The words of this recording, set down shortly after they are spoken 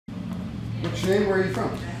What's your name? Where are you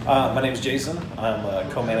from? My name's Jason. I'm a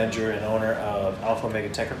co-manager and owner of Alpha Omega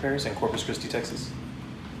Tech Repairs in Corpus Christi, Texas.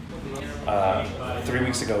 3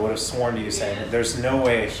 weeks ago, I would have sworn to you saying that there's no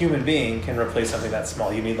way a human being can replace something that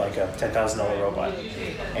small. You need like a $10,000 robot.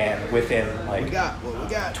 And within like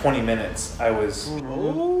 20 minutes, I was...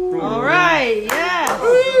 All right, yeah.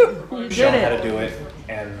 Shown how to do it,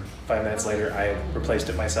 and 5 minutes later, I replaced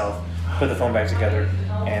it myself, put the phone back together,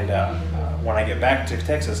 and when I get back to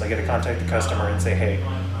Texas, I get to contact the customer and say, hey,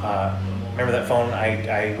 remember that phone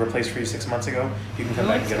I replaced for you 6 months ago? You can come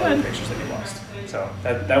back and get all the pictures that you lost. So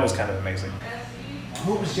that was kind of amazing.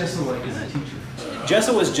 What was Jessa like as a teacher?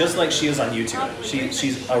 Jessa was just like she is on YouTube.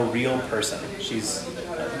 She's a real person.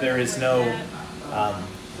 There is no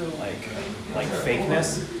like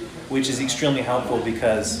fakeness, which is extremely helpful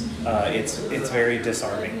because it's very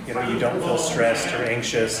disarming. You know, you don't feel stressed or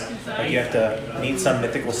anxious, like you have to meet some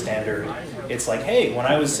mythical standard. It's like, hey, when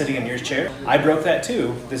I was sitting in your chair, I broke that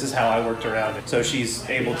too. This is how I worked around it. So she's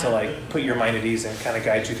able to like put your mind at ease and kind of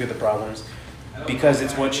guide you through the problems because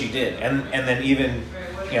it's what she did. And then even,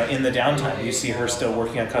 you know, in the downtime, you see her still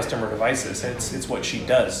working on customer devices. It's what she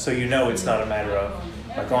does. So you know it's not a matter of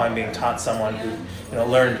like, oh, I'm being taught someone who, you know,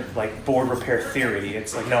 learned like board repair theory.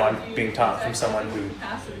 It's like, no, I'm being taught from someone who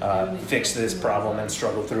fixed this problem and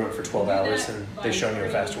struggled through it for 12 hours, and they've shown you a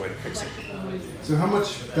faster way to fix it. So how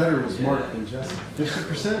much better was Mark than Jessa?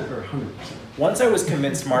 50% or 100%? Once I was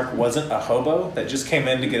convinced Mark wasn't a hobo that just came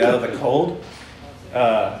in to get out of the cold,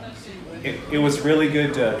 it was really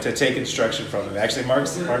good to take instruction from him. Actually,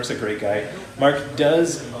 Mark's a great guy. Mark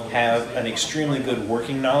does have an extremely good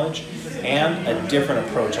working knowledge and a different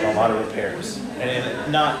approach on a lot of repairs. And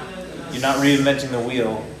you're not reinventing the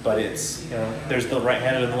wheel, but it's, you know, there's the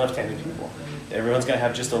right-handed and the left-handed people. Everyone's going to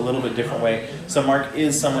have just a little bit different way. So Mark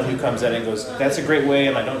is someone who comes at it and goes, that's a great way,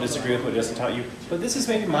 and I don't disagree with what Justin taught you, but this is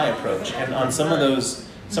maybe my approach. And on some of those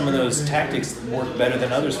tactics work better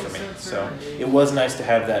than others for me. So it was nice to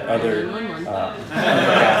have that other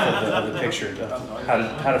half of the picture of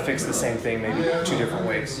how to fix the same thing maybe two different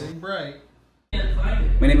ways.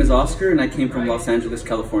 My name is Oscar, and I came from Los Angeles,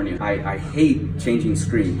 California. I hate changing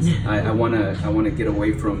screens. I wanna get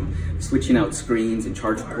away from switching out screens and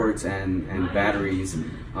charge ports and batteries,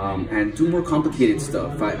 and do more complicated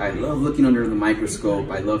stuff. I love looking under the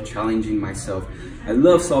microscope. I love challenging myself. I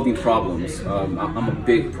love solving problems. I'm a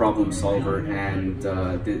big problem solver, and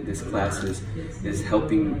this class is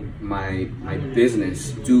helping my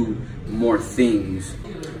business do more things.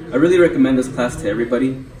 I really recommend this class to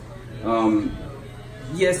everybody.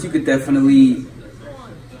 Yes, you could definitely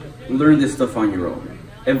learn this stuff on your own,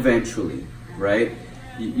 eventually, right?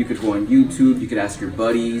 You could go on YouTube, you could ask your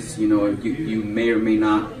buddies, you know, you may or may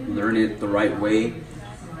not learn it the right way.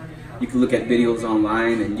 You could look at videos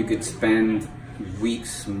online, and you could spend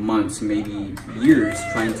weeks, months, maybe years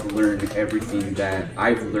trying to learn everything that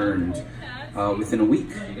I've learned within a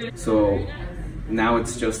week. So now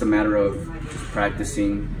it's just a matter of just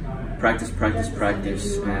practicing, practice,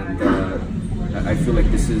 and I feel like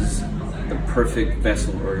this is the perfect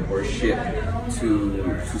vessel or ship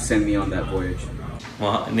to send me on that voyage.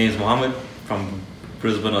 My name is Mohammed from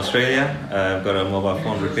Brisbane, Australia. I've got a mobile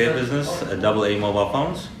phone repair business, AA mobile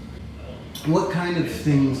phones. What kind of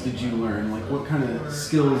things did you learn? Like what kind of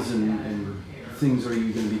skills and things are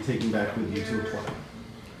you going to be taking back with you to apply?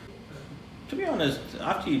 To be honest,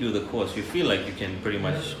 after you do the course, you feel like you can pretty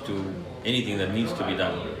much do anything that needs to be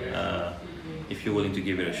done if you're willing to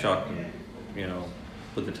give it a shot and, you know,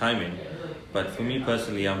 put the time in. But for me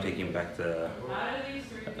personally, I'm taking back the,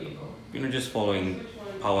 you know, just following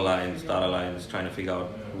power lines, data lines, trying to figure out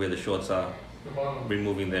where the shorts are,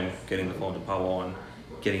 removing them, getting the phone to power on,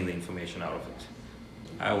 getting the information out of it.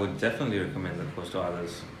 I would definitely recommend the course to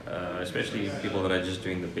others, especially people that are just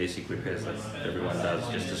doing the basic repairs that everyone does,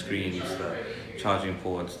 just the screens, the charging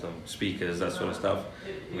ports, the speakers, that sort of stuff.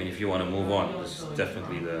 I mean, if you want to move on, this is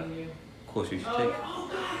definitely the course you should take.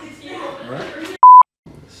 Right.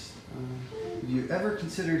 Have you ever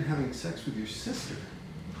considered having sex with your sister?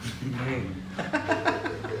 I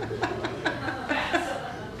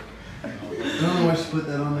don't know why she put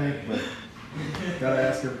that on there, but gotta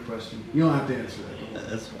ask every question. You don't have to answer that.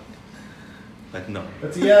 That's fine. But no.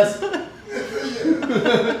 That's a yes. Oh,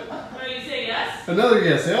 you say yes? Another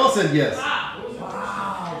yes. They all said yes. Wow.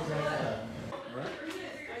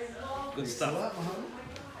 Good stuff.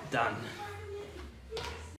 Done.